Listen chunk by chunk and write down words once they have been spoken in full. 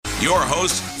Your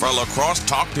host for Lacrosse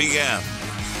Talk PM,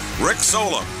 Rick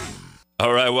Solem.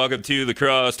 All right, welcome to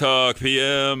Lacrosse Talk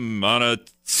PM on a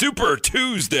Super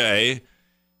Tuesday.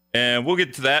 And we'll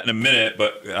get to that in a minute,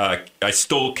 but I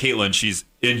stole Caitlin. She's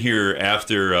in here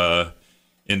after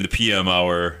in the PM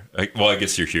hour. Well, I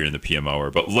guess you're here in the PM hour,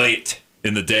 but late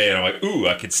in the day. And I'm like, ooh,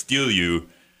 I could steal you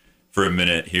for a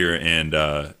minute here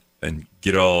and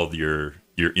get all your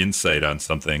insight on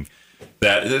something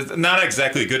that is not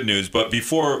exactly good news. But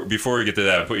before we get to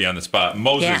that, I'll put you on the spot.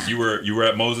 Moses, you were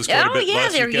at Moses quite a bit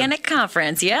last the weekend? organic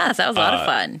conference. Yes, that was a lot of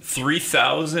fun.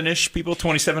 3,000-ish people,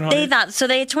 2,700? They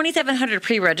had 2,700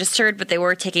 pre-registered, but they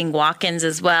were taking walk-ins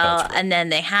as well. And then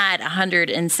they had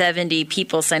 170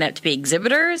 people sign up to be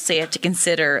exhibitors. So you have to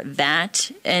consider that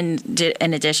in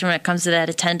addition when it comes to that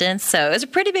attendance. So it was a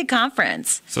pretty big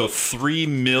conference. So 3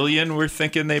 million we're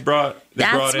thinking they brought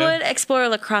That's in? what Explore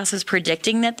Lacrosse was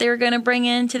predicting that they were going to bring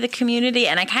into the community.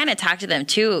 And I kind of talked to them,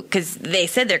 too, because they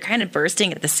said they're kind of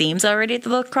bursting at the seams already at the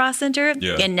lacrosse center.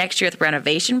 Yeah. And next year with the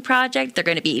renovation project, they're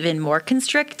going to be even more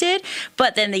constricted.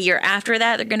 But then the year after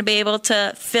that, they're going to be able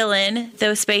to fill in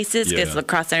those spaces because the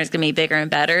lacrosse center is going to be bigger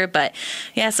and better. But,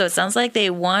 yeah, so it sounds like they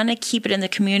want to keep it in the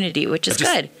community, which is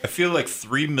good. I feel like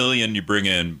 3 million you bring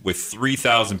in with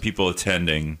 3,000 people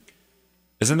attending.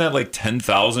 Isn't that like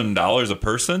 $10,000 a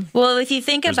person? Well, if you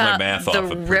think There's about the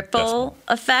ripple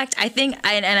effect, I think,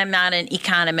 and I'm not an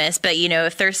economist, but,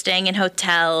 if they're staying in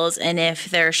hotels and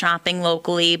if they're shopping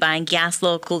locally, buying gas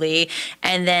locally,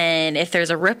 and then if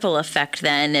there's a ripple effect,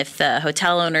 then if the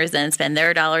hotel owners then spend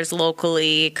their dollars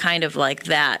locally, kind of like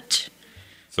that.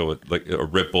 So like a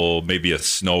ripple, maybe a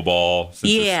snowball.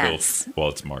 Since yes.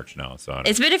 It's March now. So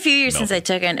it's been a few years since I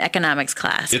took an economics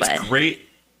class. It's great.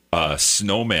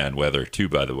 Snowman weather too,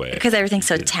 by the way, because everything's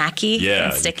so tacky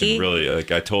and sticky. Really, like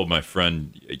I told my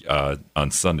friend on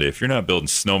Sunday, if you're not building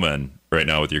snowmen right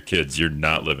now with your kids, you're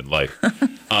not living life.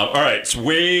 All right, it's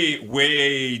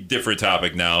way different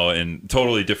topic now and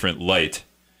totally different light.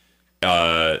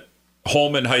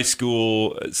 Holmen High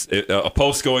School, a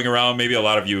post going around. Maybe a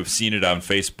lot of you have seen it on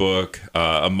Facebook.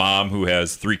 A mom who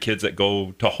has 3 kids that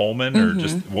go to Holmen or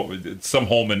just some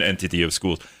Holmen entity of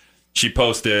schools. She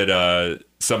posted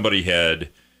somebody had.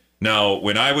 Now,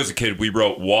 when I was a kid, we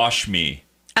wrote "wash me"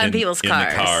 on people's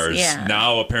cars. In the cars. Yeah.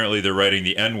 Now, apparently, they're writing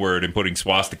the N-word and putting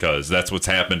swastikas. That's what's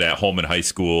happened at Holmen High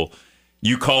School.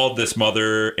 You called this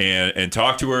mother and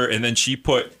talked to her, and then she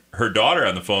put her daughter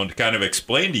on the phone to kind of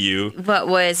explain to you what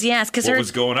was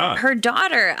going on. Her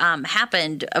daughter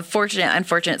happened a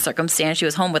unfortunate circumstance. She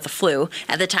was home with the flu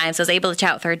at the time, so I was able to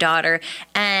chat with her daughter.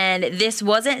 And this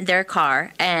wasn't their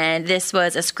car, and this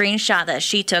was a screenshot that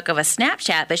she took of a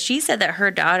Snapchat. But she said that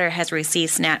her daughter has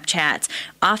received Snapchats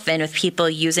often with people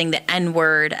using the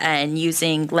N-word and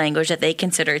using language that they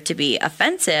consider to be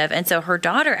offensive. And so her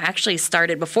daughter actually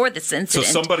started before this incident.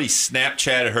 So somebody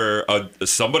Snapchatted her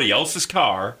somebody else's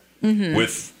car. Mm-hmm.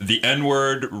 With the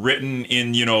N-word written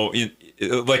in,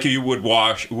 like you would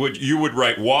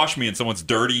write "wash me" in someone's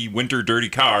winter dirty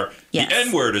car. Yes. The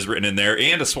N-word is written in there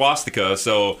and a swastika.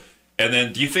 So, and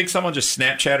then do you think someone just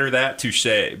Snapchat her that to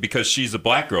say, because she's a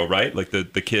black girl, right? Like the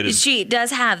kid is. She does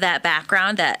have that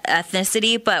background, that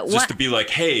ethnicity, but just to be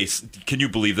like, hey, can you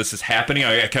believe this is happening?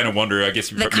 I kind of wonder. I guess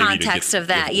the context of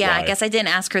that. Yeah, I guess I didn't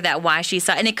ask her that why she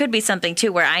saw, and it could be something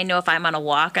too where I know if I'm on a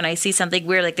walk and I see something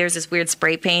weird, like there's this weird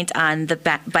spray paint on the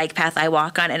bike path I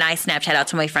walk on, and I Snapchat out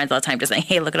to my friends all the time, just saying,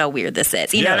 hey, look at how weird this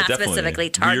is. Not definitely. Specifically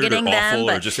targeting weird or them, awful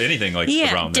but or just anything like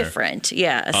around there. Different.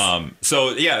 Yes.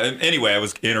 So yeah. Anyway, I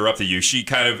was interrupting you. She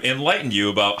kind of enlightened you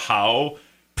about how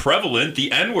prevalent the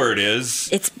N-word is.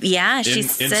 She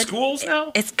said in schools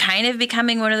now. It's kind of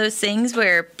becoming one of those things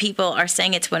where people are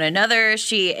saying it to one another.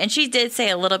 She did say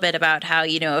a little bit about how,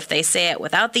 if they say it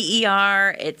without the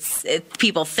ER,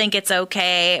 people think it's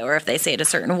okay, or if they say it a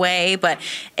certain way. But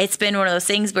it's been one of those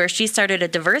things where she started a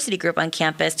diversity group on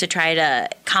campus to try to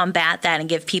combat that and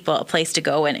give people a place to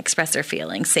go and express their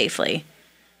feelings safely.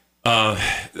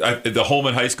 The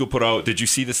Holmen High School put out. Did you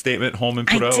see the statement Holmen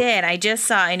put out? I did. I just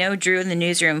saw. I know Drew in the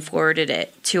newsroom forwarded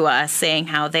it to us, saying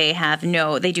how they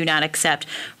do not accept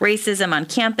racism on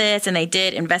campus, and they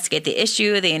did investigate the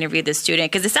issue. They interviewed the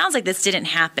student because it sounds like this didn't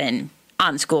happen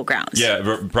on school grounds.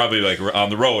 Yeah, probably like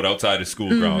on the road outside of school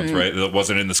grounds, right? It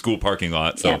wasn't in the school parking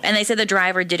lot. So. Yeah, and they said the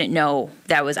driver didn't know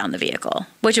that was on the vehicle,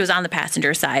 which was on the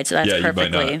passenger side. So that's perfectly.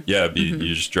 You might not. Yeah,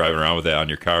 you're just driving around with that on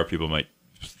your car. People might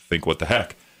think, "What the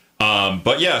heck."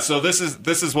 But yeah, so this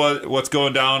is what's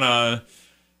going down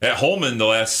at Holmen the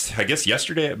last, I guess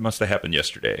yesterday. It must have happened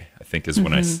yesterday. I think is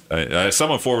when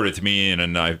someone forwarded it to me,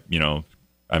 and then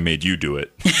I made you do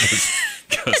it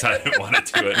because I didn't want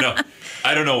to do it. No,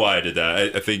 I don't know why I did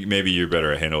that. I think maybe you're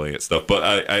better at handling it stuff,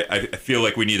 but I feel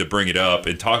like we need to bring it up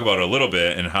and talk about it a little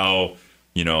bit and how,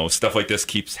 stuff like this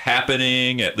keeps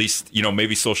happening. At least,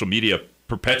 maybe social media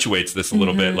perpetuates this a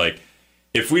little bit. Like,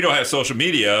 if we don't have social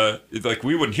media, like,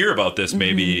 we wouldn't hear about this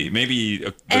maybe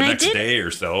the next day or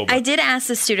so. But. I did ask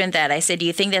the student that. I said, do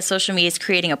you think that social media is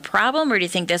creating a problem, or do you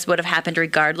think this would have happened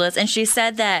regardless? And she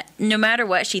said that no matter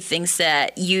what, she thinks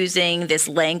that using this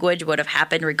language would have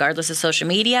happened regardless of social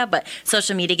media, but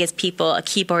social media gives people a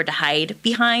keyboard to hide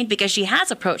behind, because she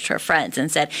has approached her friends and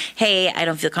said, hey, I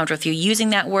don't feel comfortable with you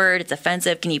using that word. It's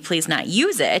offensive. Can you please not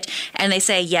use it? And they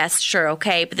say, yes, sure,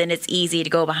 okay. But then it's easy to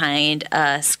go behind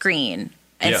a screen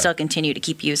and still continue to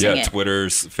keep using it. Yeah,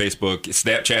 Twitter's, Facebook,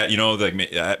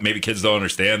 Snapchat, maybe kids don't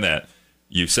understand that.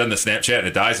 You send the Snapchat and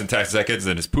it dies in 10 seconds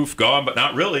and it's poof, gone, but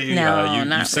not really. No, you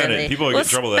send really. it. People get in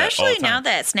trouble with that all the especially now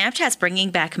that Snapchat's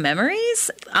bringing back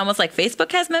memories, almost like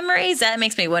Facebook has memories, that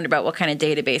makes me wonder about what kind of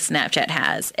database Snapchat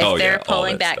has. If they're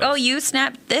pulling back, you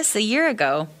snapped this a year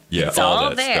ago. Yeah, it's all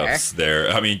that there. Stuff's there.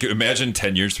 I mean, imagine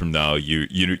 10 years from now,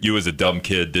 you as a dumb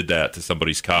kid did that to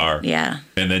somebody's car. Yeah.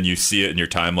 And then you see it in your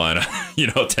timeline,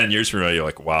 10 years from now, you're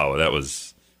like, wow, that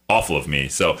was awful of me.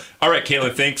 So, all right,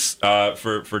 Caitlin, thanks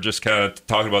for just kind of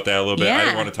talking about that a little bit. Yeah. I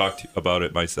didn't want to talk about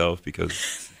it myself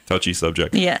because touchy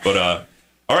subject. Yeah. But,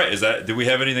 all right, do we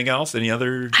have anything else? Any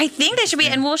other? I think that should be,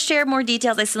 and we'll share more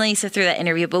details. I still need to sift through that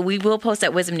interview, but we will post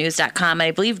at wisdomnews.com. And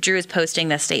I believe Drew is posting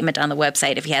the statement on the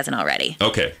website if he hasn't already.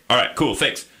 Okay. All right, cool.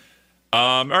 Thanks.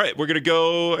 All right, we're going to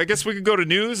go, I guess we could go to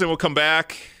news and we'll come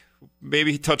back,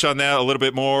 maybe touch on that a little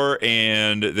bit more.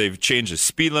 And they've changed the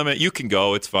speed limit. You can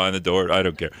go. It's fine. The door, I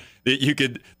don't care.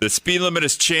 The speed limit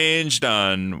has changed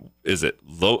on, is it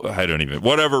low? I don't even,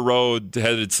 whatever road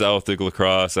headed south to La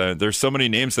Crosse. There's so many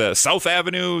names that South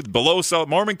Avenue, below South,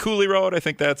 Mormon Cooley Road. I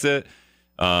think that's it.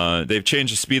 They've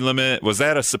changed the speed limit. Was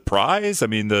that a surprise? I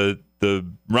mean, the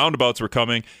roundabouts were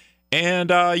coming.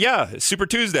 And Super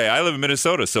Tuesday. I live in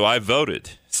Minnesota, so I voted.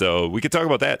 So we could talk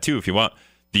about that too if you want.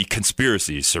 The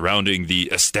conspiracy surrounding the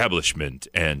establishment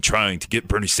and trying to get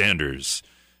Bernie Sanders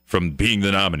from being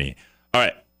the nominee. All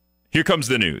right. Here comes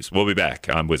the news. We'll be back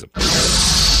on Wisdom.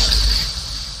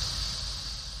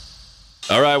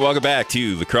 All right, welcome back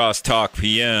to the Crosstalk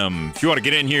PM. If you want to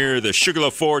get in here, the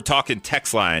Sugarloaf Ford talking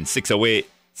text line,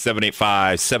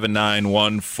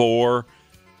 608-785-7914.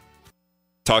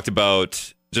 Talked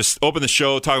about, just open the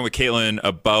show, talking with Caitlin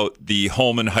about the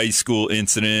Holmen High School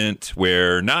incident,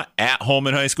 where not at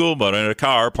Holmen High School, but in a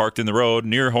car parked in the road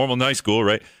near Holmen High School,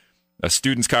 right? A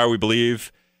student's car, we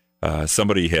believe.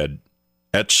 Somebody had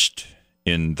etched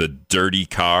in the dirty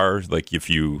car, like if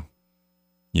you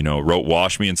wrote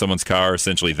 "wash me" in someone's car,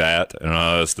 essentially that. I don't know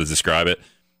how else to describe it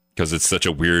because it's such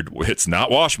a weird. It's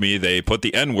not "wash me." They put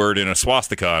the N-word in a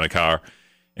swastika on a car,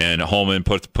 and Holmen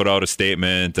put out a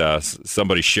statement.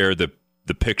 Somebody shared the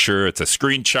picture. It's a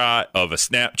screenshot of a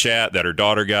Snapchat that her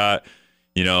daughter got.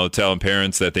 Telling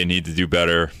parents that they need to do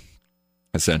better,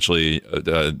 essentially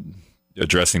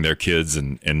addressing their kids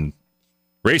and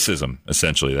racism.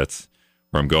 Essentially, that's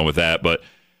where I'm going with that. But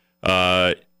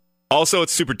also,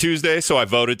 it's Super Tuesday, so I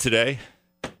voted today.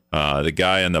 The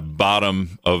guy on the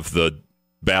bottom of the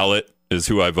ballot is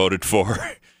who I voted for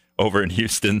over in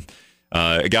Houston.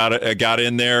 I got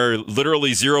in there,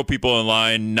 literally 0 people in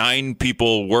line, 9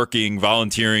 people working,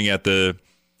 volunteering at the,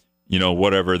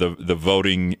 the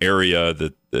voting area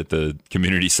at the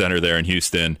community center there in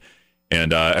Houston.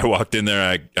 And I walked in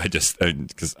there.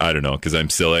 Because I'm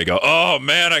silly. I go, oh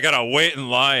man, I gotta wait in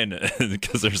line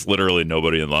because there's literally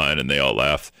nobody in line, and they all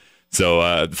laughed.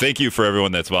 So thank you for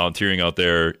everyone that's volunteering out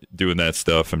there doing that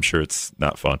stuff. I'm sure it's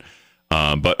not fun.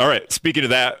 But all right, speaking of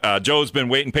that, Joe's been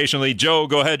waiting patiently. Joe,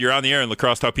 go ahead. You're on the air in La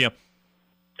Crosse Talk PM.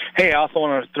 Hey, I also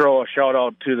want to throw a shout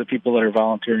out to the people that are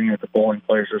volunteering at the bowling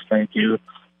places. Thank you.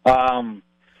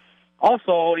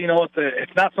 Also,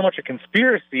 it's not so much a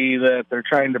conspiracy that they're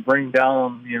trying to bring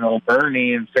down,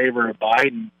 Bernie in favor of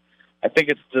Biden. I think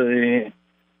it's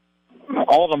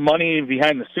all the money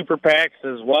behind the super PACs,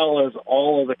 as well as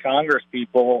all of the Congress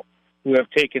people who have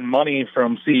taken money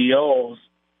from CEOs.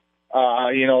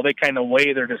 They kind of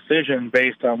weigh their decision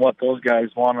based on what those guys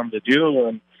want them to do.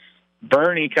 And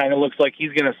Bernie kind of looks like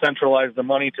he's going to centralize the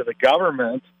money to the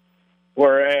government.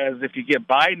 Whereas if you get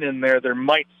Biden in there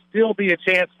might still be a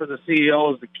chance for the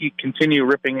CEOs to continue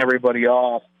ripping everybody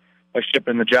off by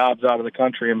shipping the jobs out of the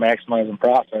country and maximizing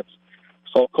profits.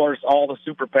 So, of course, all the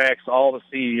super PACs, all the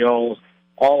CEOs,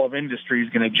 all of industry is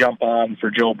going to jump on for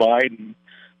Joe Biden.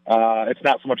 It's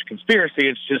not so much a conspiracy.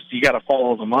 It's just you got to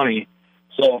follow the money.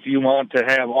 So if you want to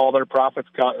have all their profits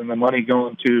cut and the money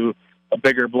going to a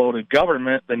bigger bloated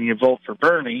government, then you vote for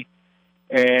Bernie.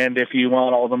 And if you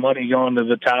want all the money going to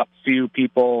the top few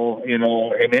people,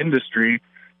 in industry,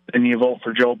 then you vote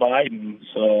for Joe Biden.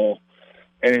 So,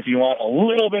 and if you want a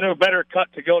little bit of a better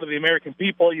cut to go to the American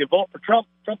people, you vote for Trump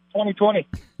 2020.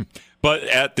 But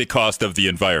at the cost of the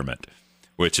environment,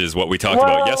 which is what we talked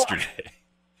about yesterday.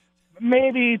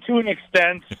 Maybe to an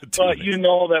extent, but you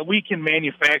know that we can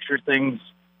manufacture things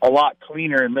a lot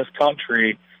cleaner in this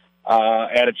country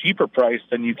at a cheaper price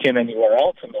than you can anywhere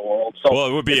else in the world. So well,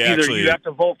 it would be either you have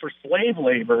to vote for slave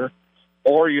labor,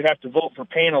 or you have to vote for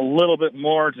paying a little bit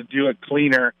more to do it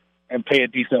cleaner and pay a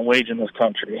decent wage in this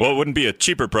country. Well, it wouldn't be a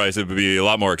cheaper price. It would be a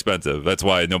lot more expensive. That's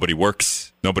why nobody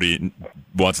works. Nobody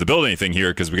wants to build anything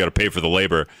here because we got to pay for the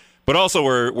labor. But also,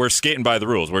 we're skating by the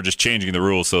rules. We're just changing the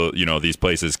rules so these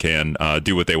places can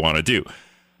do what they want to do.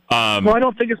 Well, I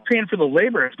don't think it's paying for the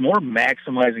labor. It's more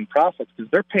maximizing profits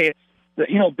because they're paying.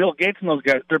 Bill Gates and those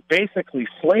guys, they're basically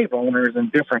slave owners in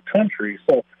different countries.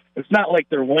 So it's not like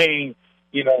they're weighing,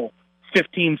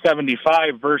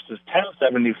 $15.75 versus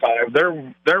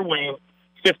 $10.75. They're weighing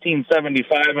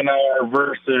 $15.75 an hour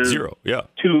versus zero. Yeah,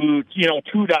 $2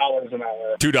 an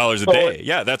hour. $2 a day.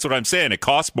 Yeah, that's what I'm saying. It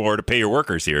costs more to pay your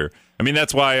workers here. I mean,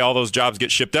 that's why all those jobs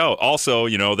get shipped out. Also,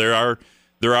 there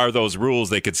are those rules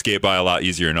they could skate by a lot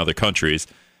easier in other countries.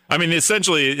 I mean,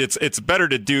 essentially, it's better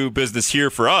to do business here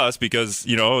for us because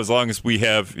as long as we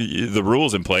have the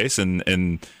rules in place and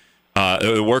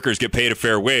the workers get paid a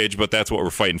fair wage, but that's what we're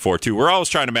fighting for too. We're always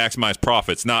trying to maximize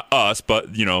profits, not us, but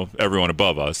everyone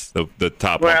above us, the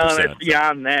top 1%. Well, it's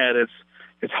beyond that.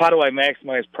 It's how do I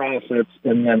maximize profits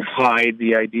and then hide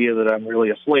the idea that I'm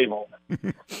really a slave owner?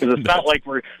 Because it's not like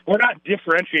we're not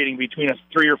differentiating between us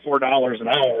 $3 or $4 an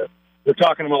hour. We're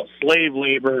talking about slave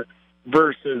labor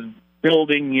versus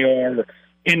building your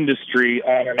industry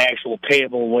on an actual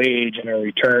payable wage and a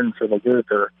return for the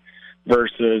worker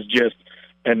versus just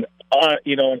an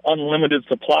unlimited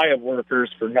supply of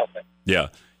workers for nothing. Yeah,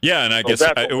 and I guess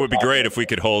it would be great if we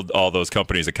could hold all those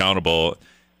companies accountable.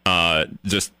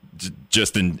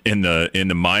 Just in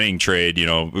the mining trade,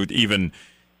 even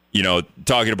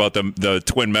talking about the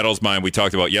Twin Metals mine we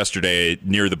talked about yesterday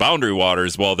near the Boundary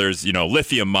Waters. Well, there's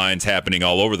lithium mines happening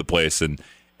all over the place, and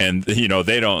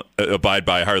they don't abide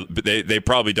by they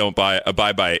probably don't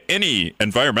abide by any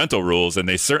environmental rules, and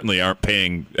they certainly aren't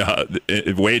paying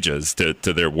wages to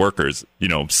their workers.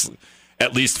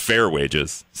 At least fair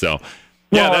wages. So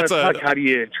yeah, how do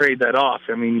you trade that off?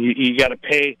 I mean, you got to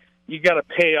pay. You got to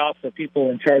pay off the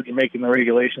people in charge of making the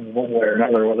regulations one way or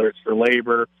another, whether it's for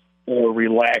labor or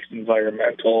relaxed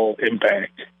environmental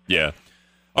impact. Yeah.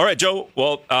 All right, Joe.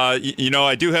 Well,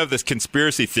 I do have this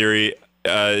conspiracy theory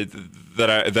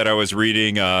that I was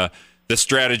reading. The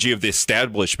strategy of the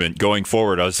establishment going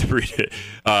forward. I was reading it.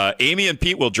 Amy and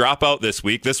Pete will drop out this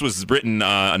week. This was written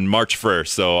on March 1st,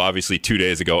 so obviously 2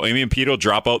 days ago. Amy and Pete will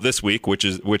drop out this week,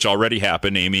 which already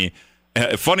happened.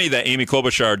 Funny that Amy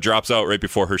Klobuchar drops out right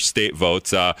before her state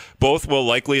votes. Both will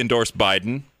likely endorse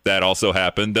Biden. That also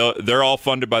happened. They're all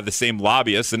funded by the same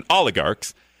lobbyists and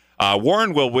oligarchs.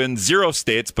 Warren will win 0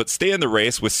 states, but stay in the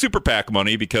race with super PAC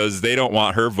money because they don't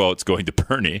want her votes going to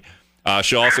Bernie.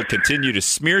 She'll also continue to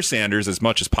smear Sanders as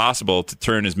much as possible to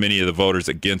turn as many of the voters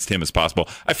against him as possible.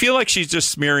 I feel like she's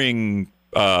just smearing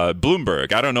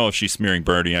Bloomberg. I don't know if she's smearing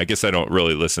Bernie. I guess I don't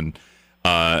really listen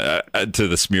to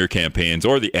the smear campaigns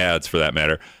or the ads for that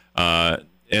matter.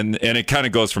 And it kind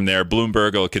of goes from there.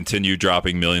 Bloomberg will continue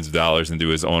dropping millions of dollars into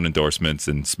his own endorsements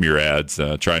and smear ads,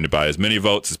 trying to buy as many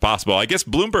votes as possible. I guess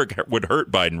Bloomberg would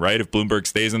hurt Biden, right, if Bloomberg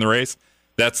stays in the race?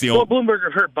 That's the only. Well, Bloomberg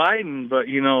would hurt Biden, but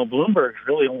Bloomberg's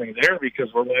really only there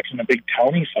because we're watching a big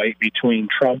county fight between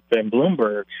Trump and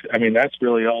Bloomberg. I mean, that's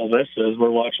really all this is. We're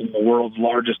watching the world's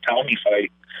largest county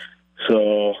fight.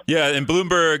 So yeah, and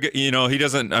Bloomberg, he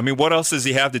doesn't. I mean, what else does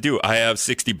he have to do? I have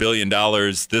 $60 billion.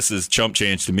 This is chump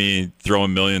change to me.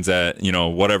 Throwing millions at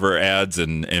whatever ads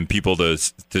and people to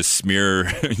smear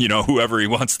whoever he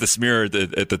wants to smear at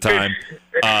the time.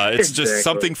 It's Exactly. Just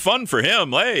something fun for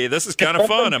him. Hey, this is kind of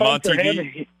fun. I'm on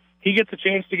TV. He gets a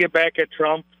chance to get back at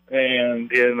Trump,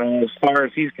 and as far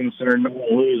as he's concerned, no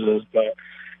one loses. But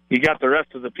you got the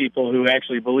rest of the people who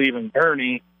actually believe in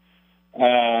Bernie.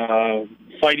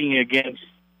 Fighting against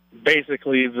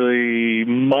basically the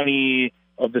money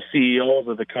of the CEOs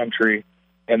of the country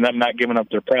and them not giving up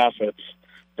their profits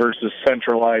versus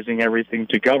centralizing everything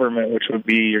to government, which would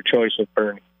be your choice with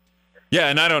Bernie. Yeah,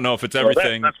 and I don't know if it's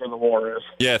everything. That's where the war is.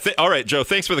 Yeah. All right, Joe,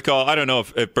 thanks for the call. I don't know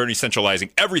if Bernie's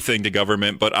centralizing everything to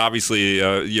government, but obviously,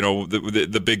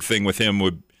 the big thing with him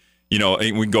would, we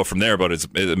can go from there, but it's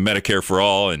Medicare for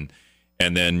all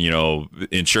and then,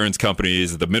 insurance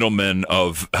companies, the middlemen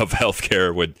of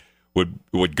healthcare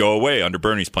would go away under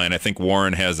Bernie's plan. I think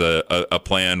Warren has a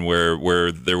plan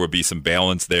where there would be some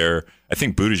balance there. I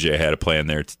think Buttigieg had a plan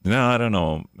there. No, I don't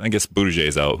know. I guess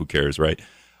Buttigieg's out. Who cares, right?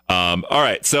 All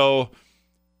right, so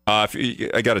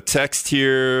I got a text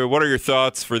here. What are your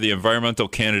thoughts for the environmental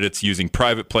candidates using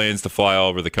private planes to fly all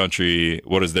over the country?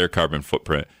 What is their carbon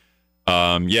footprint?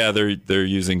 Yeah, they're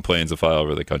using planes to fly all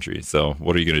over the country. So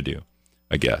what are you going to do?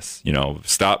 I guess,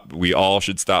 stop. We all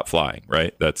should stop flying,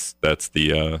 right? That's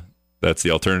the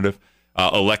alternative.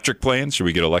 Electric planes. Should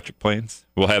we get electric planes?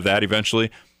 We'll have that eventually.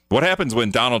 What happens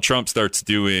when Donald Trump starts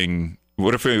doing?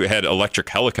 What if we had electric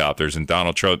helicopters and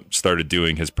Donald Trump started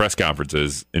doing his press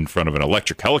conferences in front of an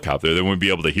electric helicopter? Then we'd be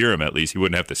able to hear him at least. He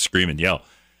wouldn't have to scream and yell.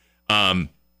 All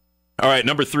right,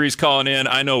 number 3's calling in.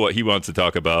 I know what he wants to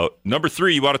talk about. Number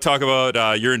 3, you want to talk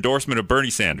about your endorsement of Bernie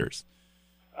Sanders.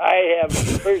 I have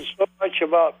heard so much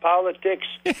about politics.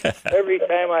 Every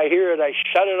time I hear it, I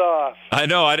shut it off. I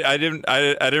know. I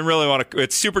didn't really want to.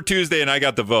 It's Super Tuesday, and I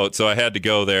got the vote, so I had to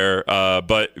go there.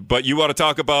 But you want to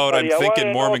talk about? I'm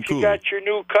thinking Mormon Cooley. You got your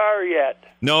new car yet?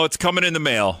 No, it's coming in the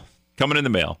mail. Coming in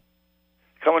the mail.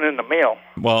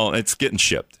 Well, it's getting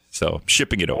shipped, so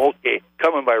shipping it over. Okay,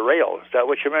 coming by rail. Is that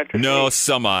what you meant to say? No,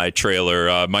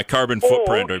 semi-trailer. My carbon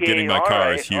footprint of getting my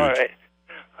car is huge. All right.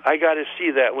 I got to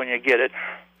see that when you get it.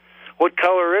 What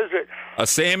color is it?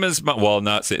 Same as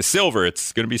not silver.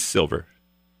 It's going to be silver.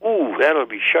 Ooh, that'll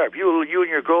be sharp. You and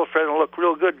your girlfriend will look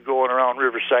real good going around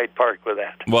Riverside Park with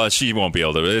that. Well, she won't be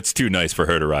able to. It's too nice for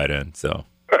her to ride in. So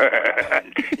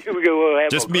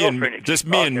just me and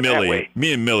Millie.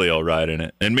 Me and Millie will ride in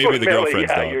it, and maybe the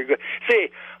girlfriend's dog. You're good. See,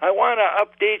 I want to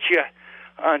update you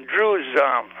on Drew's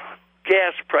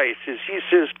gas prices. He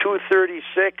says $2.36.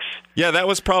 Yeah, that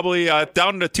was probably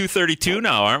down to $2.32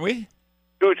 now, aren't we?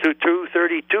 To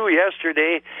 $2.32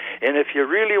 yesterday, and if you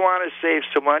really want to save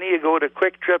some money, you go to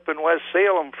Quick Trip in West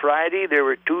Salem Friday. They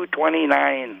were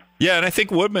 $2.29. Yeah, and I think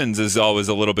Woodman's is always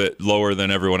a little bit lower than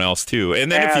everyone else too.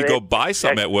 And then if you go buy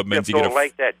some at Woodman's, you get don't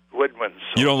like that Woodman's.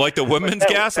 So. You don't like the Woodman's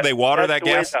gas? Do they water that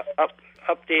gas?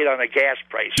 Update on the gas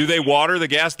price. Do they water the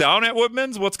gas down at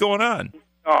Woodman's? What's going on?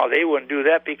 No, they wouldn't do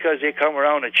that because they come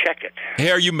around and check it. Hey,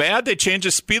 are you mad? They changed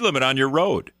the speed limit on your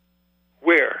road.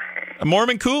 Where?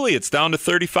 Mormon Cooley, it's down to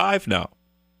 35 now.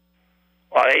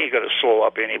 Well, they ain't going to slow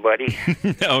up anybody.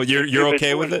 No, you're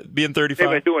okay with it being 35? They've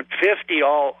been doing 50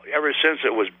 ever since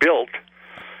it was built.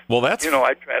 Well, that's...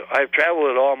 I've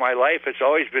traveled it all my life. It's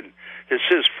always been... It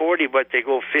says 40, but they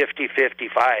go 50,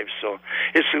 55. So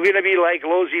it's going to be like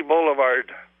Losey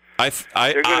Boulevard.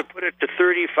 They're going to put it to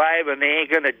 35, and they ain't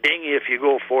going to ding you if you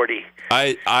go 40.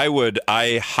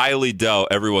 I highly doubt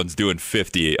everyone's doing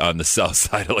 50 on the south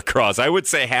side of La Crosse. I would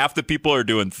say half the people are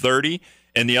doing 30,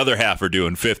 and the other half are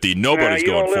doing 50. Nobody's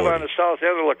going 40. You don't live on the south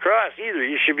end of La Crosse either.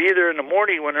 You should be there in the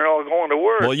morning when they're all going to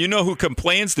work. Well, you know who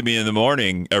complains to me in the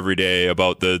morning every day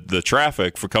about the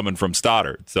traffic for coming from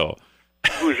Stoddard. So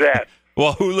who's that?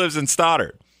 Well, who lives in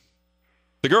Stoddard?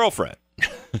 The girlfriend.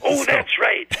 Oh, that's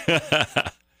right.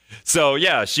 So,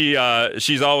 yeah,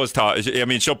 she's always taught. I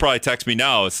mean, she'll probably text me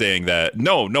now saying that,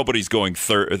 nobody's going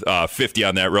 50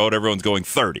 on that road. Everyone's going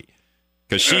 30.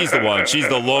 Because she's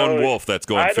the lone wolf that's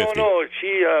going 50. I don't know.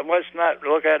 She must not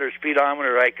look at her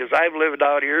speedometer right, because I've lived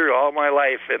out here all my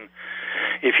life, and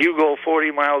if you go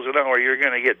 40 miles an hour, you're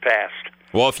going to get passed.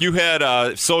 Well, if you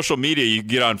had social media, you could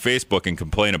get on Facebook and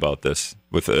complain about this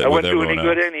with everyone else. I wouldn't do any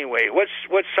good anyway.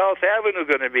 What's South Avenue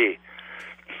going to be?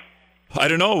 I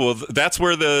don't know. Well, that's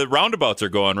where the roundabouts are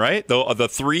going, right? The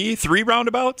three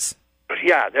roundabouts?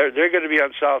 Yeah, they're going to be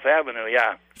on South Avenue,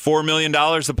 yeah. $4 million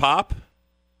a pop?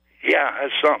 Yeah,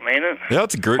 that's something, ain't it? Yeah,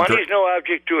 it's a great. Money's no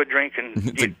object to a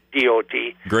drinking DOT.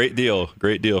 Great deal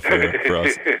for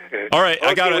us. All right,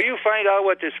 okay, will you find out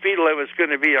what the speed limit's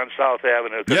going to be on South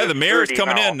Avenue? Yeah, the mayor's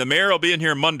coming in. The mayor will be in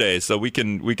here Monday, so we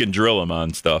can drill him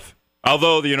on stuff.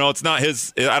 Although, it's not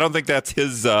his. I don't think that's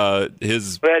his. That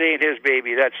ain't his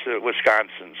baby. That's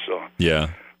Wisconsin. So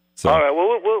yeah. So. All right.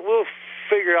 Well, we'll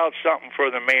figure out something for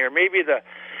the mayor. Maybe the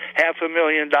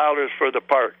 $500,000 for the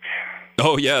park.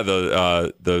 Oh yeah,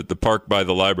 the park by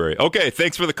the library. Okay,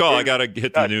 thanks for the call. I gotta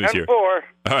hit the news here. 10-4. All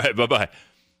right, bye.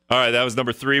 All right, that was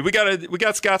number 3. We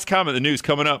got Scott's comment, the news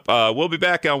coming up. We'll be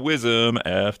back on Wisdom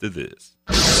after this.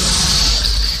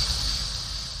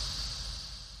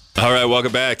 All right,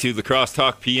 welcome back to the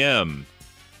Crosstalk PM.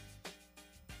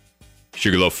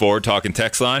 Sugarloaf Ford talking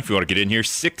text line. If you want to get in here,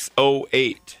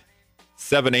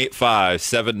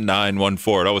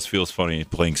 608-785-7914. It always feels funny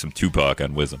playing some Tupac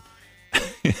on Wisdom.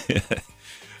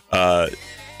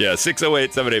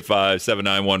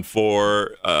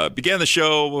 608-785-7914. Began the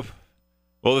show.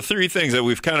 The 3 things that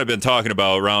we've kind of been talking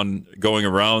about going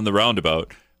around the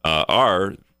roundabout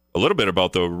are a little bit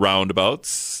about the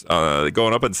roundabouts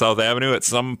going up on South Avenue at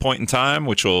some point in time,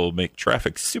 which will make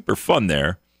traffic super fun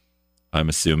there, I'm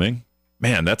assuming.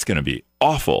 Man, that's going to be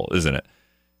awful, isn't it?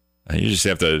 You just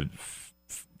have to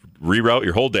reroute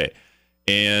your whole day.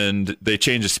 And they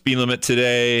changed the speed limit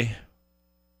today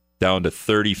down to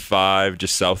 35,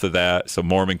 just south of that. So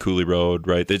Mormon Cooley Road,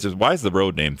 right? Why is the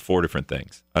road named 4 different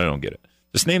things? I don't get it.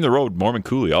 Just name the road Mormon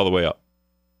Cooley all the way up.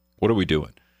 What are we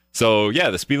doing? So, yeah,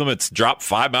 the speed limit's dropped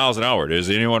 5 miles an hour. Does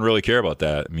anyone really care about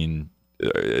that? I mean,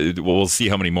 we'll see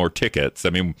how many more tickets. I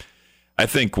mean, I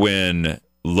think when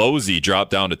Losey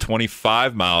dropped down to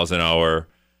 25 miles an hour,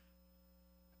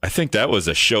 I think that was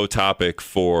a show topic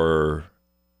for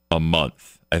a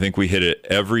month. I think we hit it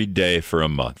every day for a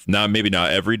month. Now, maybe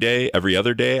not every day, every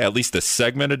other day, at least a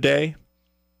segment a day.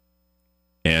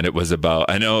 And it was about,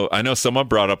 I know someone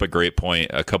brought up a great point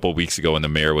a couple of weeks ago when the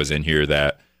mayor was in here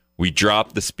that we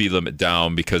dropped the speed limit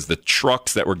down because the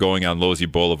trucks that were going on Losey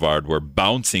Boulevard were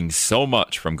bouncing so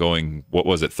much from going,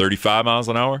 35 miles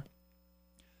an hour?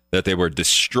 That they were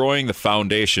destroying the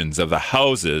foundations of the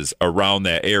houses around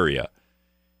that area.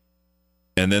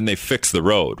 And then they fixed the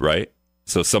road, right?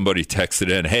 So somebody texted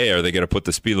in, hey, are they going to put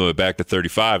the speed limit back to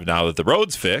 35 now that the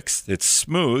road's fixed? It's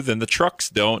smooth and the trucks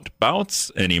don't bounce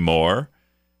anymore,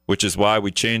 which is why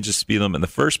we changed the speed limit in the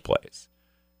first place.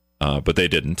 But they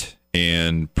didn't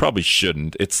and probably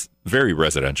shouldn't. It's very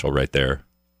residential right there.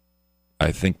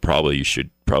 I think probably you should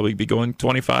be going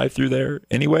 25 through there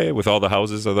anyway with all the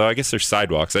houses, although I guess there's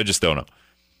sidewalks. I just don't know.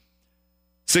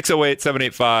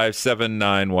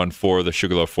 608-785-7914, the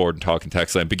Sugarloaf Ford and Talking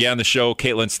Text line. Began the show.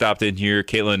 Caitlin stopped in here.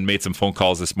 Caitlin made some phone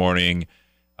calls this morning.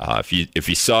 If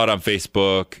you saw it on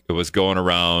Facebook, it was going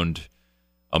around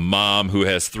a mom who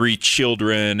has 3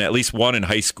 children, at least one in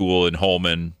high school in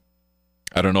Holmen.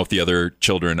 I don't know if the other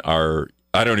children are,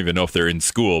 I don't even know if they're in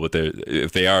school, but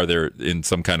if they are, they're in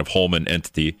some kind of Holmen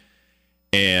entity.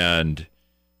 And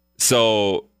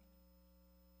so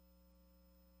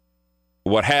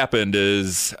what happened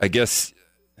is, I guess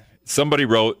somebody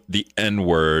wrote the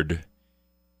N-word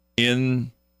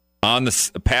on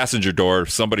the passenger door of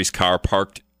somebody's car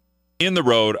parked in the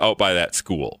road out by that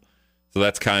school. So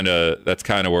that's kind of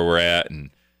where we're at. And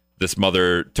this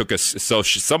mother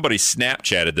somebody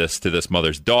Snapchatted this to this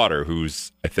mother's daughter,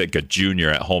 who's I think a junior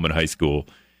at Holmen High School.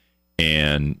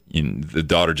 And the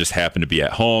daughter just happened to be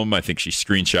at home. I think she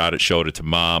screenshot it, showed it to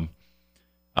mom.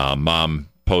 Mom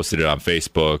posted it on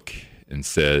Facebook and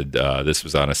said this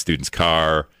was on a student's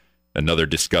car. Another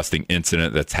disgusting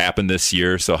incident that's happened this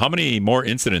year. So how many more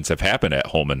incidents have happened at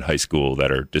Holmen High School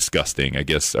that are disgusting? I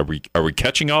guess are we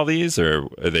catching all these, or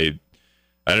are they?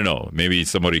 I don't know. Maybe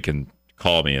somebody can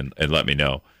call me and let me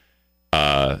know.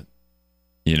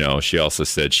 She also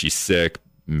said she's sick,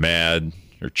 mad.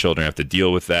 Her children have to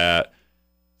deal with that.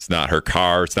 It's not her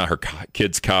car. It's not her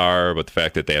kid's car. But the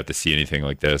fact that they have to see anything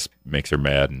like this makes her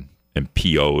mad and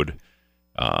PO'd.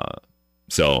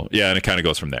 So, yeah, and it kind of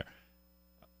goes from there.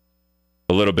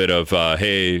 A little bit of,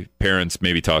 hey, parents,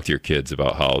 maybe talk to your kids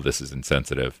about how this is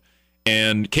insensitive.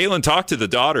 And Caitlin talked to the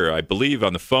daughter, I believe,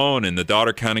 on the phone, and the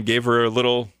daughter kind of gave her a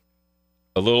little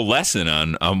lesson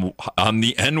on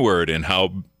the N-word and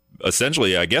how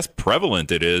essentially, I guess,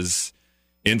 prevalent it is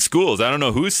in schools. I don't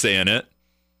know who's saying it.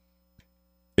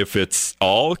 If it's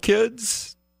all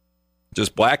kids,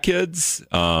 just black kids.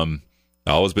 I've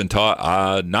always been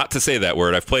taught not to say that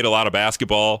word. I've played a lot of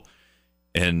basketball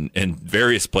in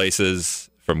various places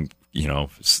from,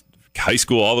 high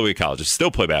school all the way to college. I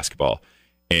still play basketball.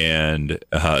 And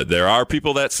there are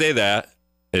people that say that.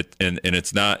 And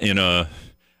it's not in a,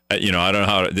 I don't know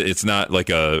how, it's not like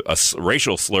a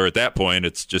racial slur at that point.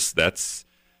 It's just that's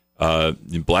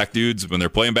black dudes, when they're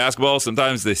playing basketball,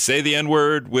 sometimes they say the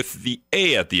N-word with the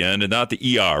A at the end and not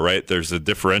the ER, right? There's a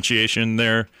differentiation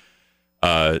there.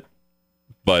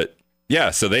 But yeah,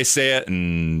 so they say it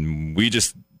and we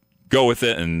just go with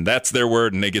it, and that's their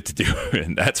word and they get to do it.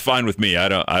 And that's fine with me. I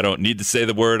don't need to say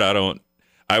the word.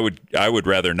 I would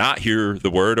rather not hear the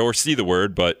word or see the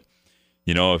word, but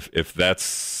if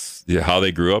that's how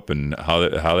they grew up and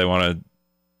how they want to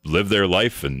live their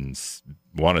life and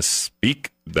want to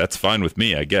speak, that's fine with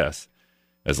me, I guess,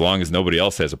 as long as nobody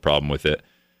else has a problem with it.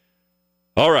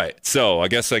 All right, so I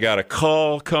guess I got a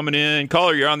call coming in.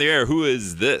 Caller, you're on the air. Who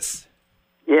is this?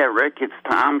 Yeah, Rick, it's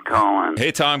Tom calling.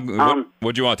 Hey, Tom,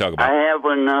 what do you want to talk about? I have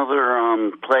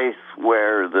another place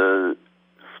where the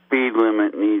speed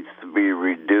limit needs to be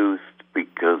reduced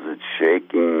because it's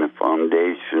shaking the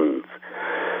foundations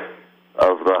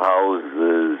of the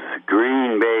houses.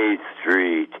 Green Bay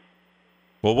Street.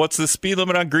 Well, what's the speed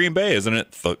limit on Green Bay? Isn't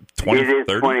it 20? It is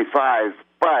 30? 25,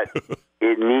 but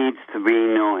it needs to be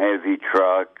no heavy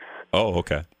trucks. Oh,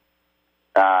 okay.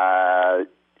 The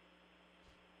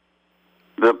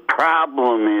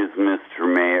problem is, Mr.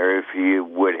 Mayor, if you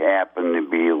would happen to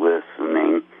be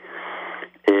listening,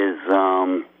 is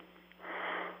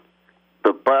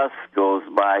the bus goes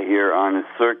by here on a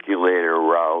circulator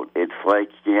route. It's like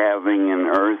having an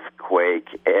earthquake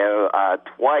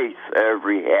twice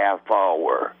every half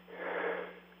hour.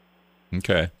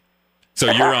 Okay. So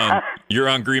you're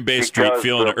on Green Bay Street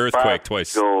feeling an earthquake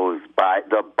twice. Goes by.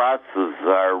 The buses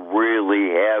are really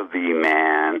heavy,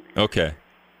 man. Okay.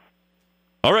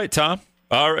 All right, Tom.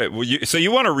 All right. Well, so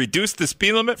you want to reduce the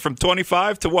speed limit from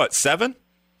 25 to what, 7?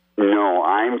 No,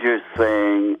 I'm just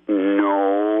saying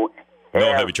no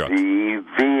heavy trucks.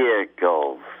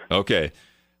 Vehicles. Okay.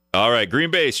 All right, Green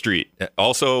Bay Street.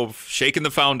 Also shaking the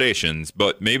foundations,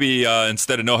 but maybe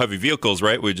instead of no heavy vehicles,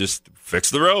 right, we just fix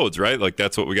the roads, right? Like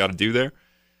that's what we got to do there.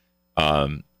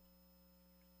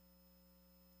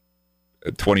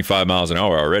 25 miles an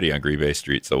hour already on Green Bay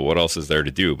Street. So what else is there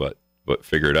to do but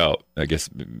figure it out? I guess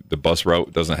the bus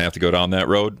route doesn't have to go down that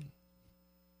road.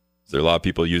 Is there a lot of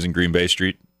people using Green Bay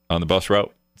Street on the bus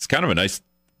route? It's kind of a nice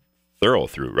thorough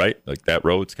through, right? Like that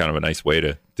road's kind of a nice way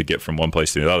to get from one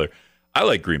place to the other. I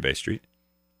like Green Bay Street.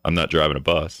 I'm not driving a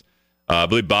bus. I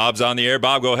believe Bob's on the air.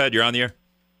 Bob, go ahead. You're on the air.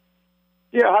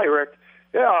 Yeah, hi, Rick.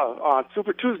 Yeah, on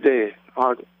Super Tuesday,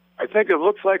 I think it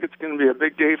looks like it's going to be a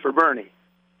big day for Bernie.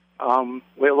 The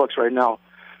way it looks right now.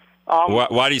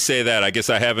 Why do you say that? I guess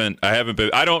I haven't been.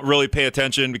 I don't really pay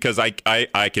attention because I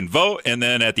can vote, and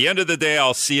then at the end of the day,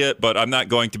 I'll see it, but I'm not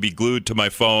going to be glued to my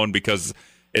phone because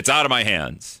it's out of my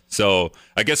hands. So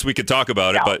I guess we could talk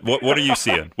about it. But what are you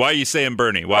seeing? Why are you saying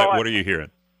Bernie? What are you hearing?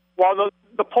 Well,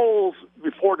 the polls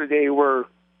before today were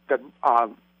that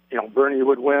Bernie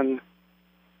would win.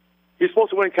 He's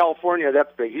supposed to win California. That's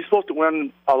big. He's supposed to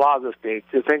win a lot of the states.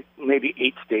 I think maybe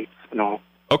 8 states.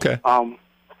 Okay.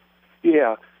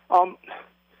 Yeah. One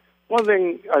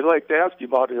thing I'd like to ask you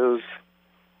about is,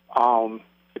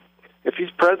 if he's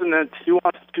president, he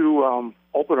wants to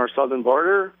open our southern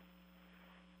border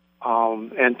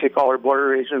and take all our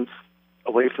border agents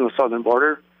away from the southern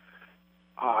border.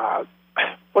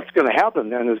 What's going to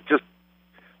happen then is just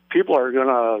people are going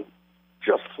to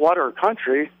just flood our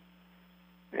country.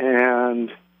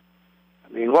 And, I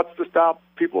mean, what's to stop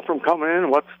people from coming in?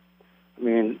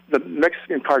 The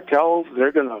Mexican cartels,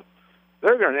 they're going to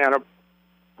end up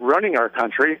running our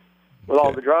country with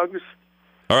all the drugs.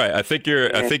 All right, I think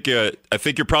you're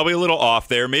probably a little off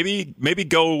there. Maybe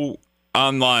go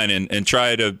online and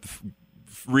try to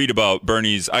read about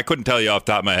Bernie's. I couldn't tell you off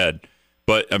the top of my head,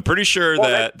 but I'm pretty sure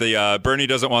that Bernie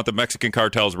doesn't want the Mexican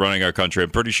cartels running our country. I'm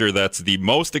pretty sure that's the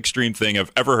most extreme thing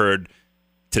I've ever heard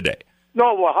today.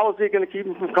 No, well, how is he going to keep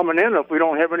them from coming in if we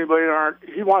don't have anybody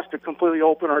He wants to completely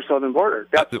open our southern border.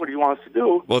 That's what he wants to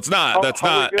do. Well, it's not. That's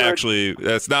not actually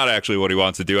what he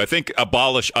wants to do. I think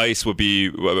abolish ICE would be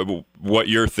what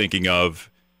you're thinking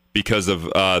of because of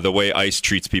the way ICE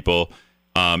treats people,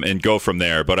 and go from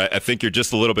there. But I think you're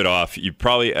just a little bit off. You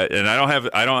probably, and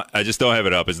I just don't have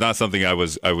it up. It's not something I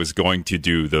was going to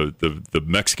do. The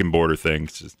Mexican border thing.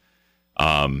 It's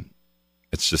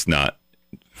just not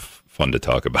fun to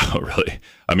talk about, really.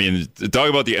 I mean, talking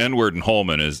about the N-word in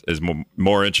Holmen is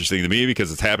more interesting to me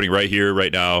because it's happening right here,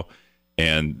 right now,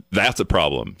 and that's a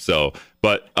problem. So,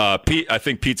 but Pete, I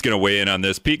think Pete's going to weigh in on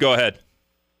this. Pete, go ahead.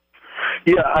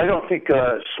 Yeah, I don't think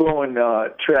slowing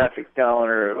traffic down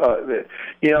or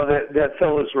that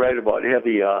fellow's right about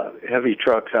heavy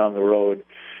trucks on the road.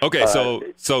 Okay, so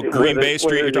Green Bay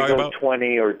Street you're talking about?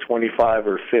 20 or 25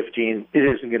 or 15, it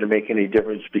isn't going to make any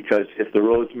difference because if the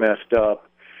road's messed up,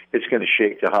 it's going to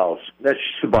shake the house. That's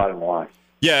just the bottom line.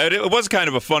 Yeah, it was kind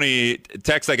of a funny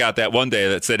text I got that one day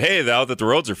that said, hey, now that the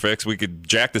roads are fixed, we could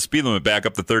jack the speed limit back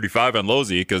up to 35 on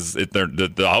Losey because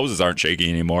the houses aren't shaking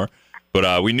anymore.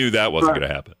 But we knew that wasn't going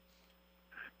to happen.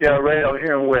 Yeah, right out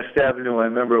here on West Avenue, I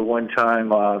remember one time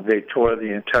they tore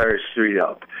the entire street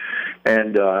up,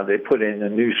 and they put in a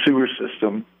new sewer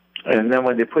system. And then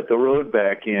when they put the road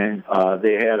back in,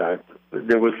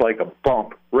 there was like a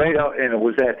bump right out, and it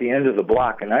was at the end of the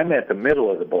block, and I'm at the middle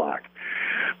of the block.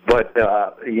 But,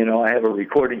 I have a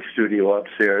recording studio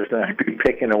upstairs, and I'd be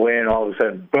picking away, and all of a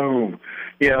sudden, boom,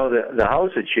 the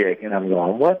house would shake, and I'm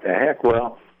going, what the heck?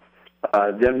 Well,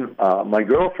 then my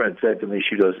girlfriend said to me,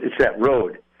 she goes, it's that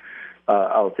road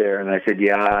out there. And I said,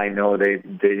 yeah, I know they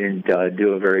didn't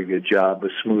do a very good job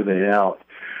of smoothing it out.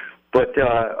 But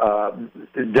down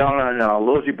on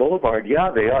Losey Boulevard,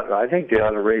 yeah, I think they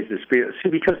ought to raise the speed. See,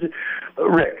 because,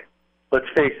 Rick, let's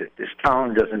face it, this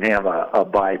town doesn't have a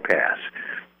bypass.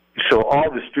 So all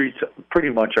the streets pretty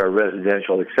much are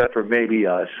residential, except for maybe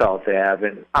South Ave,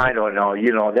 and I don't know,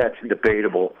 that's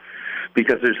debatable.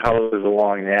 because there's houses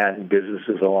along that and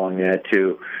businesses along that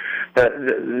too.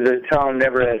 The town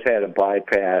never has had a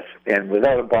bypass, and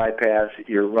without a bypass,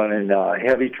 you're running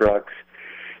heavy trucks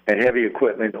and heavy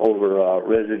equipment over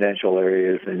residential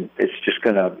areas, and it's just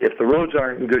gonna. If the roads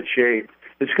aren't in good shape,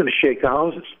 it's gonna shake the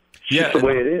houses. It's just the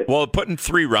way it is. Well, putting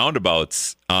 3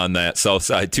 roundabouts on that south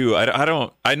side too.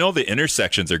 I know the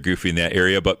intersections are goofy in that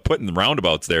area, but putting the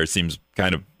roundabouts there seems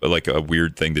kind of like a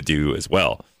weird thing to do as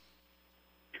well.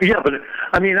 Yeah, but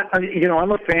I mean,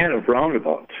 I'm a fan of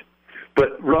roundabouts,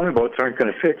 but roundabouts aren't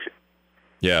going to fix it.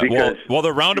 Yeah, because, well,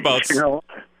 the roundabouts.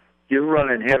 You're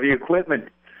running heavy equipment.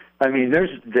 I mean, there's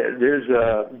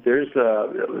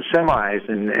semis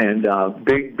and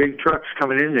big trucks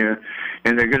coming in there,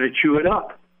 and they're going to chew it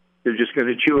up. They're just going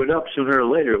to chew it up sooner or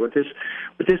later. What this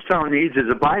town needs is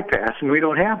a bypass, and we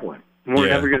don't have one. We're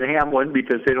never going to have one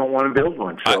because they don't want to build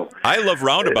one. So I love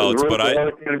roundabouts, but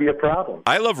it's going to be a problem.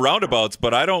 I love roundabouts,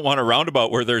 but I don't want a roundabout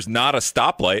where there's not a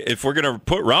stoplight. If we're going to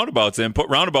put roundabouts in, put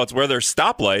roundabouts where there's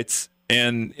stoplights,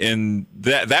 and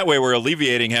that way we're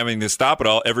alleviating having to stop at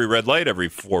every red light every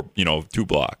 2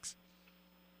 blocks.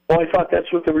 Well, I thought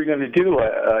that's what they were going to do.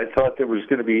 I thought there was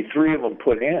going to be 3 of them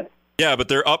put in. Yeah, but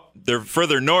they're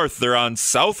further north. They're on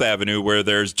South Avenue where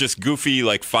there's just goofy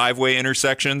 5-way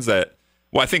intersections that,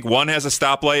 well, I think one has a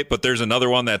stoplight, but there's another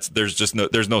one there's no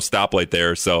stoplight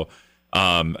there. So,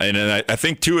 and I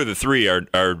think 2 of the 3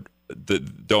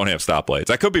 don't have stoplights.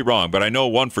 I could be wrong, but I know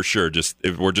one for sure. Just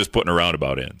if we're just putting a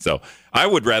roundabout in, so I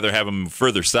would rather have them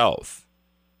further south.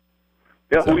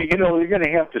 Yeah, so. Well, you're going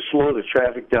to have to slow the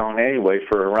traffic down anyway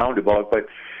for a roundabout, but.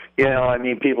 I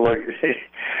mean, people are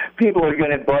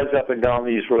going to buzz up and down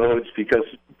these roads because,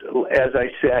 as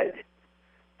I said,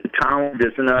 the town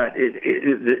does not.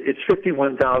 It's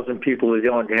 51,000 people who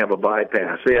don't have a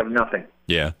bypass. They have nothing.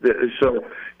 Yeah. So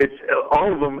it's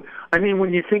all of them. I mean,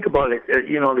 when you think about it,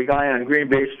 the guy on Green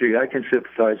Bay Street, I can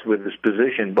sympathize with his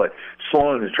position, but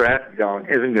slowing the traffic down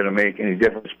isn't going to make any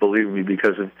difference, believe me,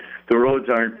 because if the roads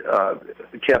aren't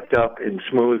kept up and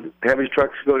smooth, heavy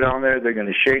trucks go down there, they're going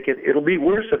to shake it. It'll be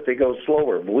worse if they go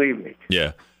slower, believe me.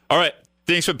 Yeah. All right.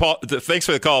 Thanks for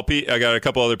the call, Pete. I got a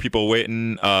couple other people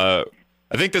waiting. I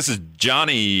think this is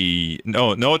Johnny.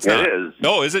 No, it's not. It is.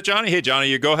 No, is it Johnny? Hey, Johnny,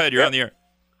 you go ahead. You're on the air.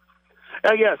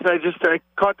 Yes, I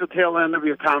caught the tail end of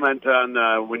your comment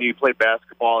on when you play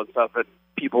basketball and stuff, and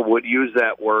people would use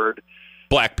that word.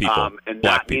 Black people. And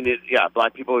not mean it. Yeah,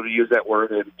 black people would use that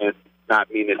word and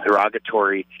not mean it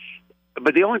derogatory.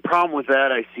 But the only problem with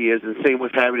that I see is, and same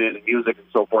with having it in music and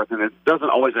so forth, and it doesn't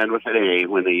always end with an A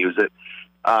when they use it.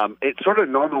 It sort of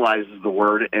normalizes the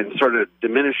word and sort of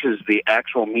diminishes the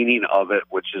actual meaning of it,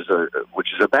 which is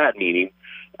a bad meaning.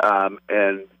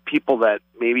 And people that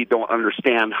maybe don't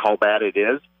understand how bad it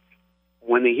is,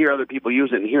 when they hear other people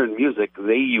use it and hear in music,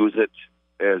 they use it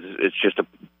as it's just a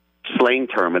slang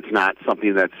term. It's not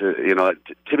something that's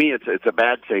to me it's a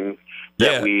bad thing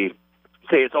that we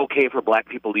say it's okay for black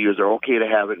people to use or okay to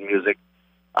have it in music,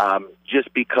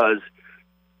 just because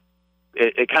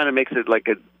it kind of makes it like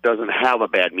it doesn't have a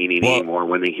bad meaning anymore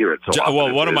when they hear it. So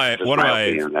one of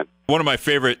my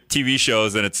favorite TV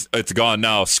shows, and it's gone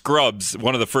now, Scrubs,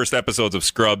 one of the first episodes of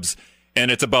Scrubs,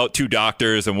 and it's about 2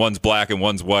 doctors, and one's black and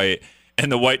one's white.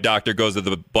 And the white doctor goes to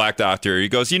the black doctor. He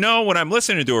goes, when I'm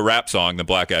listening to a rap song, the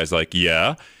black guy's like,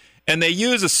 yeah. And they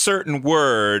use a certain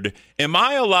word. Am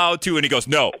I allowed to? And he goes,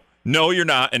 no, you're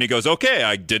not. And he goes, okay,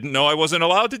 I didn't know I wasn't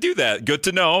allowed to do that. Good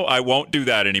to know. I won't do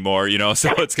that anymore.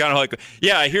 So it's kind of like,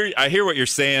 yeah, I hear what you're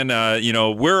saying.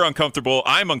 We're uncomfortable.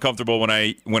 I'm uncomfortable when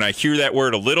I hear that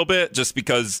word a little bit, just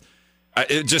because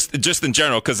just in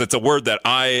general, because it's a word that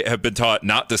I have been taught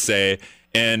not to say.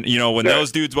 And, when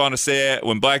those dudes want to say it,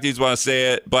 when black dudes want to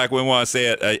say it, black women want to say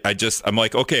it, I'm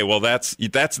like, okay, well, that's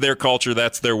their culture.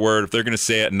 That's their word. If they're going to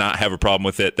say it and not have a problem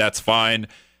with it, that's fine.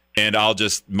 And I'll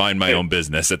just mind my own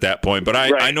business at that point. But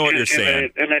I know what you're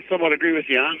saying. And I somewhat agree with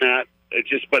you on that.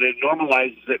 But it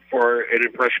normalizes it for an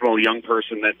impressionable young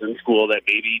person that's in school that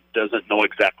maybe doesn't know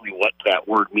exactly what that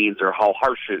word means or how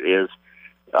harsh it is.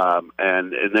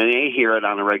 And then they hear it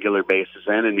on a regular basis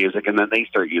and in music, and then they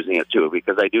start using it too.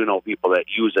 Because I do know people that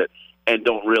use it and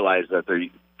don't realize that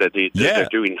they're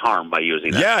doing harm by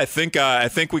using it. Yeah, I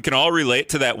think we can all relate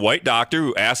to that white doctor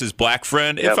who asked his black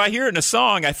friend. Yep. If I hear it in a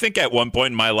song, I think at one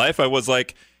point in my life I was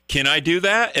like, can I do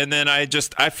that? And then I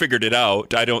figured it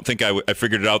out. I don't think I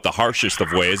figured it out the harshest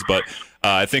of ways, but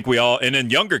I think we all, and then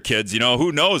younger kids,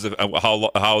 who knows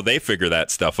how they figure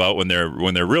that stuff out when they're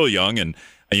real young, and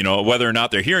whether or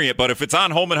not they're hearing it. But if it's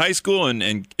on Holmen High School and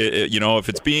if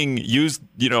it's being used,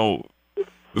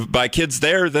 by kids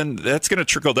there, then that's going to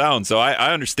trickle down. So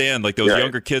I understand, like, those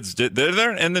younger kids, they're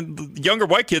there, and then the younger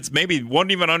white kids maybe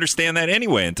won't even understand that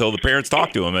anyway until the parents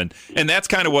talk to them. And that's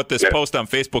kind of what this post on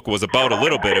Facebook was about a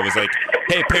little bit. It was like,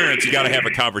 hey, parents, you got to have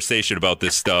a conversation about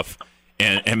this stuff,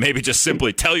 and maybe just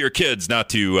simply tell your kids not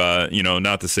to,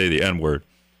 not to say the N-word.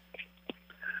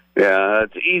 Yeah,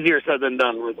 it's easier said than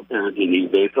done with parenting these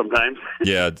days sometimes.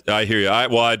 Yeah, I hear you.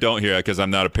 I don't hear you because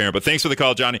I'm not a parent. But thanks for the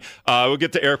call, Johnny. We'll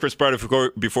get to Eric Fitzpatrick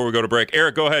before we go to break.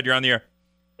 Eric, go ahead. You're on the air.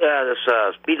 Yeah, this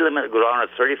speed limit go down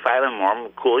to 35 on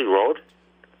Norman Cooley Road.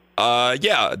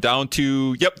 Down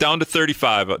to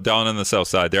 35 down on the south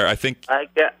side there. I think. I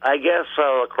guess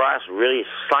La Crosse really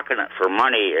sucking it for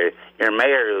money. Your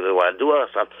mayor, they want to do all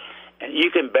this stuff, and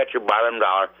you can bet your bottom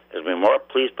dollar there's been more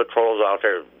police patrols out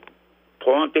there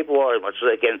pulling people out as much as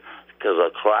they can because the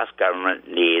cross government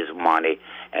needs money,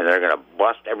 and they're going to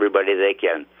bust everybody they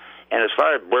can. And as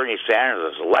far as Bernie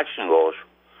Sanders' election goes,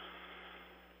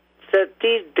 that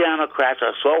these Democrats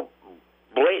are so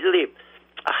blatantly,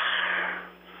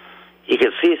 you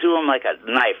can see through them like a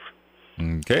knife.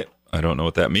 Okay, I don't know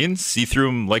what that means. See through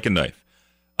them like a knife.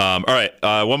 All right,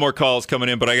 one more call is coming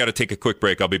in, but I got to take a quick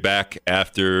break. I'll be back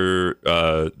after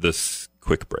this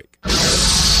quick break.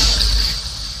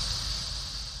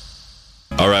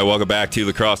 All right, welcome back to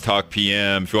La Crosse Talk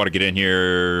PM. If you want to get in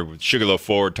here, Sugarloaf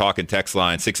Ford talking text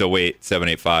line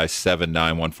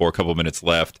 608-785-7914. A couple minutes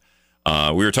left. We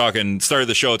were started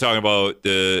the show talking about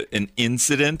an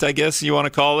incident, I guess you want to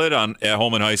call it, at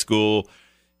Holmen High School.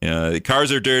 The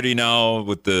cars are dirty now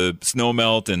with the snow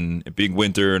melt and big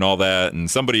winter and all that.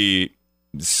 And somebody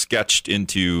sketched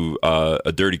into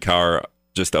a dirty car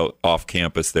just out off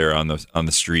campus there on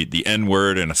the street, the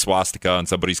N-word and a swastika on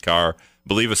somebody's car. I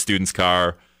believe a student's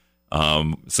car.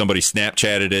 Somebody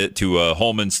Snapchatted it to a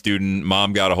Holmen student.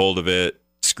 Mom got a hold of it,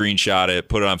 screenshot it,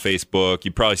 put it on Facebook.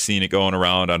 You've probably seen it going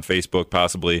around on Facebook,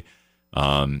 possibly.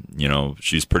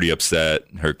 She's pretty upset.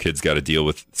 Her kid's got to deal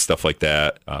with stuff like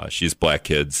that. She's black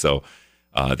kids, so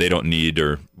they don't need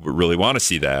or really want to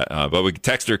see that. But we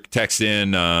text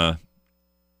in.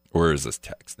 Where is this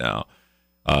text now?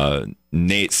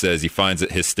 Nate says he finds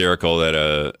it hysterical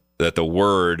that the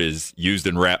word is used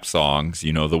in rap songs,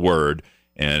 the word.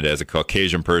 And as a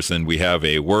Caucasian person, we have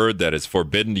a word that is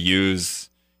forbidden to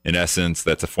use. In essence,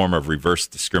 that's a form of reverse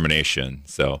discrimination.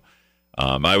 So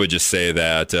I would just say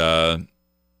that,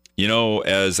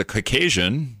 as a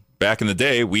Caucasian, back in the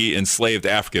day, we enslaved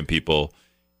African people.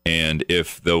 And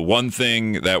if the one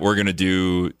thing that we're going to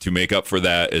do to make up for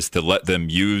that is to let them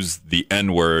use the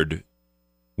N-word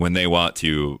when they want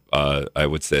to, I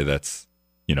would say that's,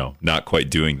 not quite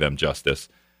doing them justice,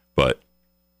 but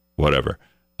whatever.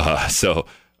 So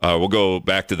we'll go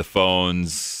back to the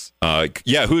phones.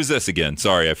 Who is this again?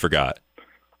 Sorry, I forgot.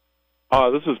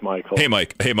 This is Michael. Hey,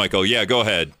 Michael. Yeah, go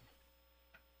ahead.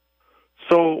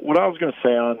 So what I was going to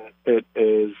say on it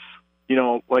is,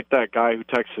 like that guy who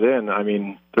texted in, I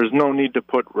mean, there's no need to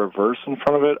put reverse in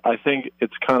front of it. I think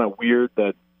it's kind of weird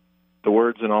that the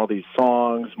words in all these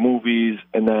songs, movies,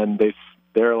 and then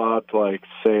they're allowed to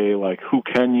say who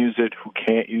can use it, who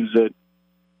can't use it.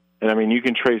 And I mean, you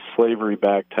can trace slavery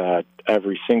back to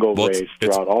every single race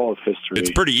throughout all of history. It's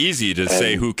pretty easy to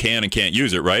say who can and can't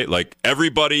use it, right? Like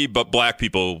everybody but black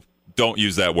people don't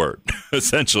use that word,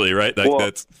 essentially, right? But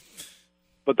that's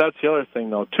the other thing,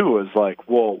 though, too, is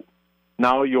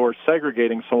now you're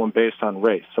segregating someone based on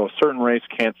race. So a certain race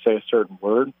can't say a certain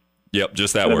word. Yep,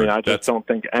 just that word. I mean, I don't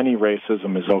think any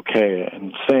racism is okay.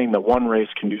 And saying that one race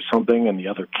can do something and the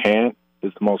other can't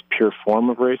is the most pure form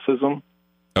of racism.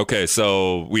 Okay,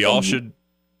 so we all should.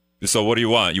 So what do you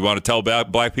want? You want to tell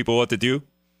black people what to do?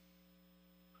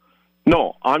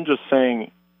 No, I'm just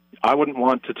saying I wouldn't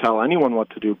want to tell anyone what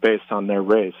to do based on their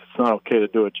race. It's not okay to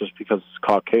do it just because it's a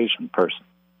Caucasian person.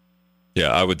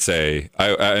 Yeah, I would say,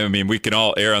 I mean, we can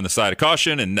all err on the side of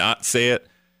caution and not say it.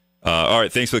 All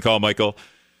right, thanks for the call, Michael.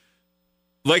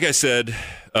 Like I said,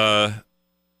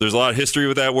 there's a lot of history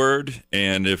with that word,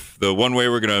 and if the one way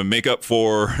we're going to make up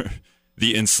for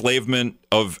the enslavement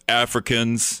of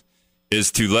Africans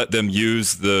is to let them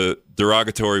use the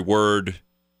derogatory word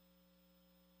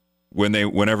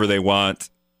whenever they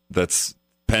want, that's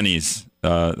pennies.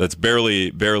 That's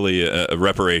barely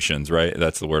reparations, right?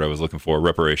 That's the word I was looking for,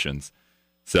 reparations.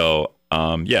 So,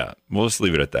 we'll just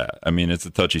leave it at that. I mean, it's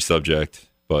a touchy subject,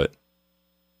 but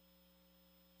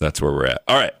that's where we're at.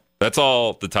 All right, that's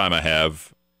all the time I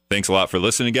have. Thanks a lot for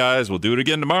listening, guys. We'll do it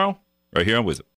again tomorrow, right here on Wisdom.